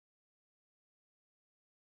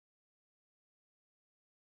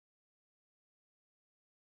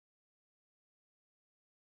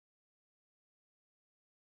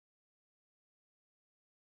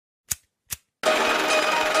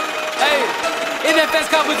In that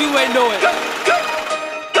fast car, but you ain't know it.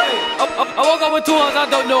 I woke up with 2 hoes, I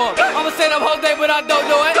don't know it. I'ma say them whole day, but I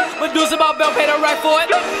don't know it. But do some about belt, pay the right for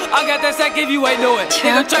it. I got that sack if you ain't know it.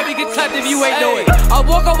 Nigga try me get touched if you ain't know it. I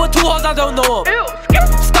woke up with 2 hoes, I don't know them.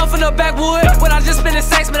 Stuff in the backwood, when I just spin the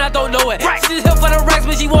sex, man, I don't know it. She's here for the racks,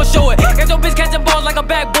 but she won't show it. Got your bitch catching balls like a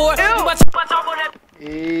backboard. Hey,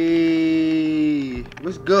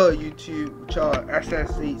 what's good, YouTube? With y'all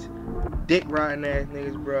SSCs, dick riding ass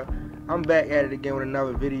niggas, bro. I'm back at it again with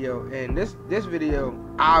another video, and this video,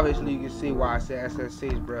 obviously you can see why I said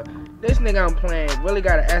SSCs, bro. This nigga I'm playing really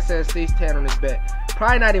got an SSCs tat on his back.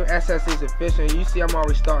 Probably not even SSCs official. You see I'm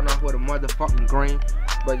already starting off with a motherfucking green.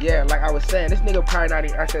 But yeah, like I was saying, this nigga probably not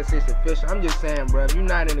even SSCs official. I'm just saying, bro, if you're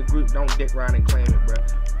not in the group, don't dick ride and claim it, bro.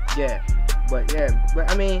 Yeah, but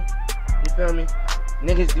I mean, you feel me?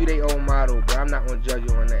 Niggas do their own model, bro. I'm not gonna judge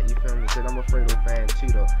you on that, you feel me? Cause I'm a Fredo fan too,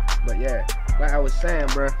 though. But yeah, like I was saying,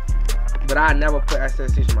 bro. But I never put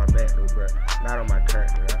SSCs on my back, though, bro. Not on my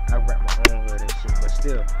current, bro. I rap my own hood and shit, but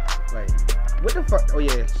still, like, what the fuck? Oh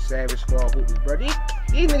yeah, Savage Squad hoopers, bro. These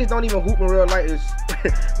niggas don't even hoop in real life.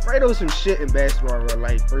 Fredo's some shit in basketball in real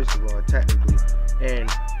life, first of all, technically. And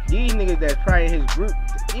these niggas that's probably in his group,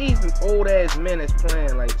 these old ass men that's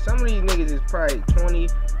playing. Like, some of these niggas is probably 20,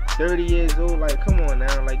 30 years old. Like, come on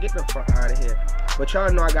now, like, get the fuck out of here. But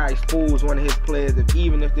y'all know I got exposed one of his players.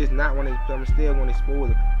 Even if this not one of his players, I'm still gonna expose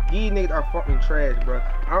him. These niggas are fucking trash, bro.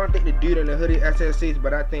 I don't think the dude in the hoodie SSCs,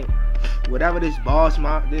 but I think whatever this boss,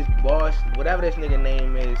 whatever this nigga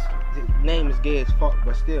name is, his name is gay as fuck,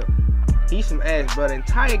 but still, he's some ass, bro. The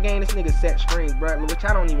entire game, this nigga set screens, bro, which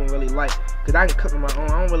I don't even really like, cause I can cook on my own.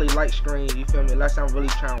 I don't really like screens, you feel me? Unless I'm really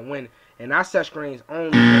trying to win. And I set screens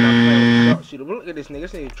only when I'm playing with a sharpshooter. But look at this nigga.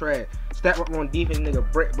 This nigga trash. Step up on defense,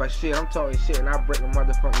 nigga brick. But shit, I'm talking shit, and I break a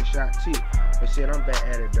motherfucking shot too. But shit, I'm back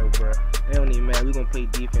at it though, bro. It don't even matter. We gonna play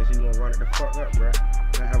defense. We gonna run it the fuck up, bro.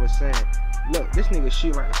 Like I was saying. Look, this nigga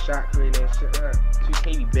shoot like a shot creator and shit.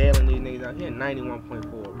 2K be bailing these niggas out here.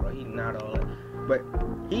 91.4, bro. He not all that. But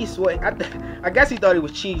he sweat. I guess he thought he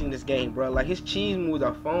was cheesing this game, bro. Like his cheese moves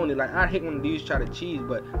are phony. Like I hate when dudes try to cheese,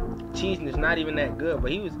 but cheesing is not even that good.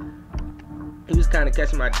 But he was kind of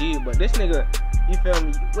catching my dude, but this nigga, you feel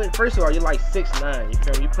me? Wait, first of all, you're like 6'9", you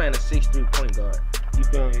feel me? You playing a 6'3" point guard, you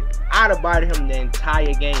feel me? I'd have bodied him the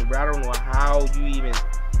entire game, bro. I don't know how you even,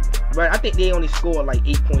 but I think they only scored like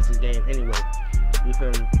 8 points this game anyway, you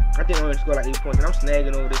feel me? I think they only scored like 8 points, and I'm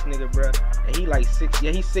snagging over this nigga, bro. And he like he's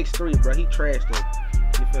 6'3", bro. He trashed though,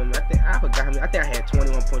 you feel me? I forgot him. I think I had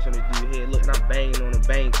 21 points on this dude head. Look, and I'm banging on the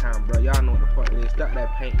bang time, bro. Y'all know what the fuck it is. Stuck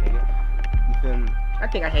that paint, nigga. You feel me? I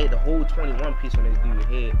think I had the whole 21 piece on this dude's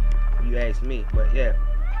head, if you ask me. But yeah,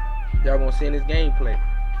 y'all gonna see in this gameplay.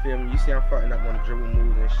 You feel me? You see I'm fucking up on the dribble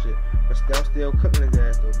moves and shit. But I'm still cooking his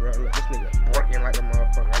ass though, bro. Look, this nigga breaking like a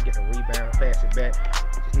motherfucker. I get the rebound, pass it back.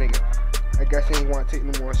 This nigga, I guess he didn't want to take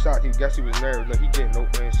no more shots. He guess he was nervous. Look, he getting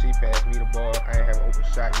open. She passed me the ball. I ain't have an open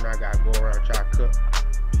shot. You know I gotta go around and try to cook.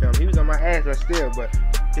 You feel me? He was on my ass, but still, but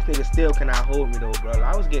this nigga still cannot hold me though, bro. Like,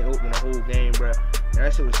 I was getting open the whole game, bro. And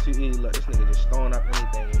that shit was too easy. Look, this nigga just throwing up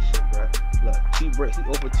anything and shit, bro. Look, 2 breaks. He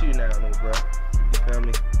over 2 now, though, bro. You feel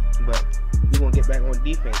me? But we gonna get back on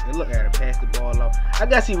defense. And look at him, pass the ball off. I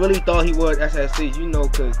guess he really thought he was SSCs, you know,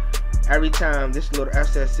 cause every time this little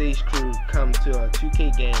SSCs crew come to a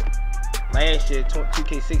 2K game, last year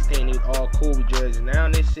 2K16, he was all Kobe jerseys. Now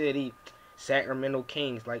they said he Sacramento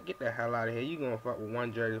Kings. Like, get the hell out of here. You gonna fuck with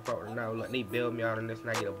one jersey, fuck with another. Look, they bailed me out on this and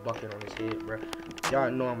I get a bucket on his head, bro. Y'all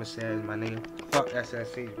know I'm a savage, my nigga. Fuck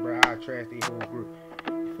SSCs, bro. I'll trash the whole group.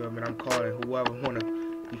 You feel me? I'm calling whoever wanna,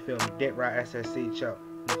 you feel me, dick ride SSC chop.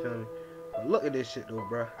 You feel me? But look at this shit though,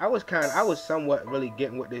 bro. I was somewhat really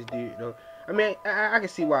getting with this dude though. I mean, I can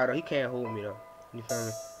see why though. He can't hold me though. You feel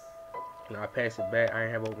me? You know, I passed it back. I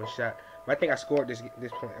ain't have an open shot. But I think I scored this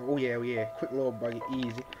point. Oh yeah. Quick little bucket,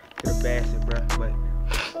 easy to the basket, bro. But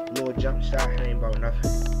little jump shot, it ain't about nothing.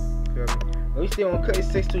 You feel me? But we still on cut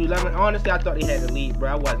 6-11. Honestly, I thought they had the lead,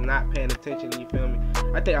 bro. I was not paying attention. You feel me?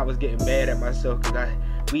 I think I was getting mad at myself because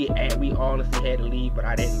we honestly had the lead, but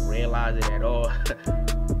I didn't realize it at all.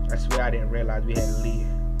 I swear I didn't realize we had the lead.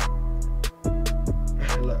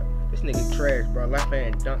 Look, this nigga trash, bro. Left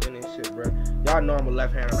hand dunking and shit, bro. Y'all know I'm a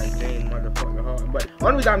left-hander like James motherfucking Harden. But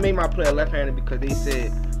only reason I made my player left-handed because they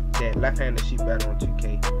said that left-handed shoot better on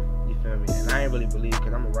 2K. You feel me? And I ain't really believe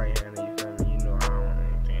because I'm a right-hander. You feel me? You know I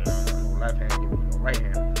don't no left-hander give me no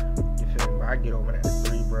right-hander. You feel me? But I get over that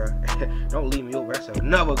 3, bro. Don't leave me over. That's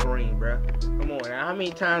another green, bro. Come on now. How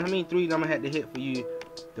many threes I'm gonna have to hit for you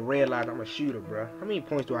to realize I'm a shooter, bro? How many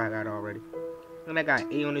points do I got already? And I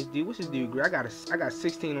got 8 on this dude. What's this dude, bro? I got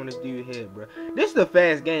 16 on this dude head, bro. This is a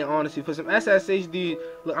fast game, honestly. For some SSH dude,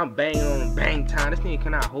 look, I'm banging on him, bang time. This nigga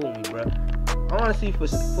cannot hold me, bro. Honestly,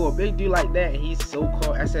 for a big dude like that, and he's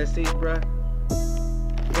so-called SSH, bro,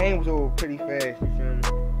 the game was over pretty fast, you feel me?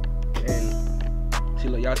 And see,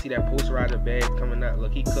 look, y'all see that posterizer badge coming out.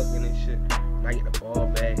 Look, he cooking and shit. And I get the ball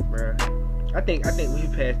back, bro. I think we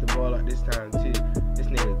passed the ball out this time too.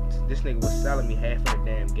 This nigga was selling me half of the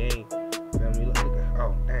damn game. Feel me? Look,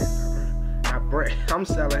 oh damn, I'm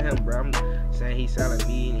selling him, bro. I'm saying he's selling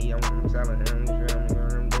me, and I'm selling him. You feel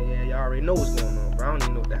me? Yeah, y'all already know what's going on, bro. I don't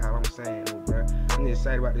even know what the hell I'm saying, though, bro. I'm just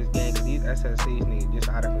excited about this game because these SSCs niggas just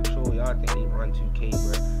out of control. Y'all think they run 2K,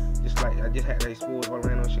 bro? Just like I just had to expose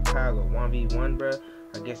Orlando, Chicago 1v1, bro.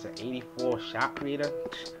 Against an 84 shot creator.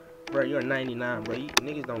 Bro, you're 99, bro. You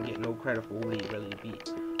niggas don't get no credit for who they really beat.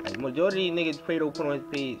 Like, majority of these niggas Fredo put on his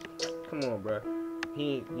page. Come on, bro.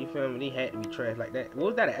 You feel me? They had to be trash like that. What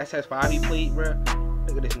was that, an SS5 he played, bro?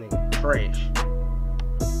 Look at this nigga. Trash.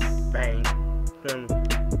 Bang. Feel me?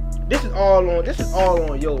 This is all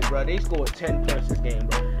on yo, bro. They scored 10 points this game,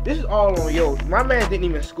 bro. This is all on yo. My man didn't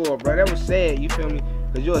even score, bro. That was sad, you feel me?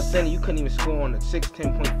 Because you're a center, you couldn't even score on the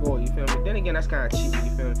 6-10.4, you feel me? Then again, that's kind of cheap,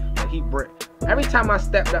 you feel me? Like, he bricked. Every time I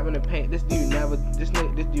stepped up in the paint, this dude never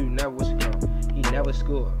was scoring. He never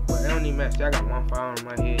scored. But it don't even matter. I got 1 foul on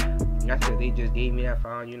my head. And that's because they just gave me that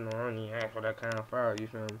foul. You know, I don't even ask for that kind of foul, you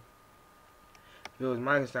feel me? If it was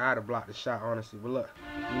my concern, I'd have blocked the shot, honestly. But look,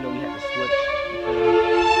 you know we had to switch. You feel me?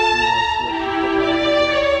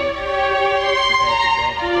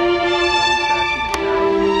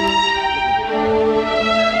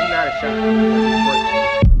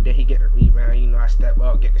 Then he get the rebound, you know, I step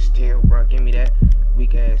up, get the steal, bro. Give me that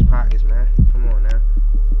weak ass pockets, man. Come on now.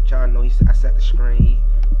 Y'all know I set the screen.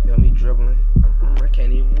 You feel me? Dribbling. I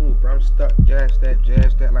can't even move, bro. I'm stuck. Jab step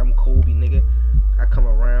like I'm Kobe, nigga. I come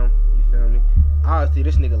around, you feel me? Obviously,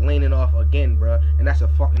 this nigga leaning off again, bro. And that's a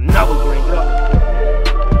fucking another green. Get up.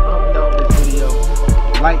 I'm done with this video.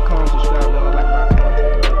 Like, comment, subscribe, y'all. Like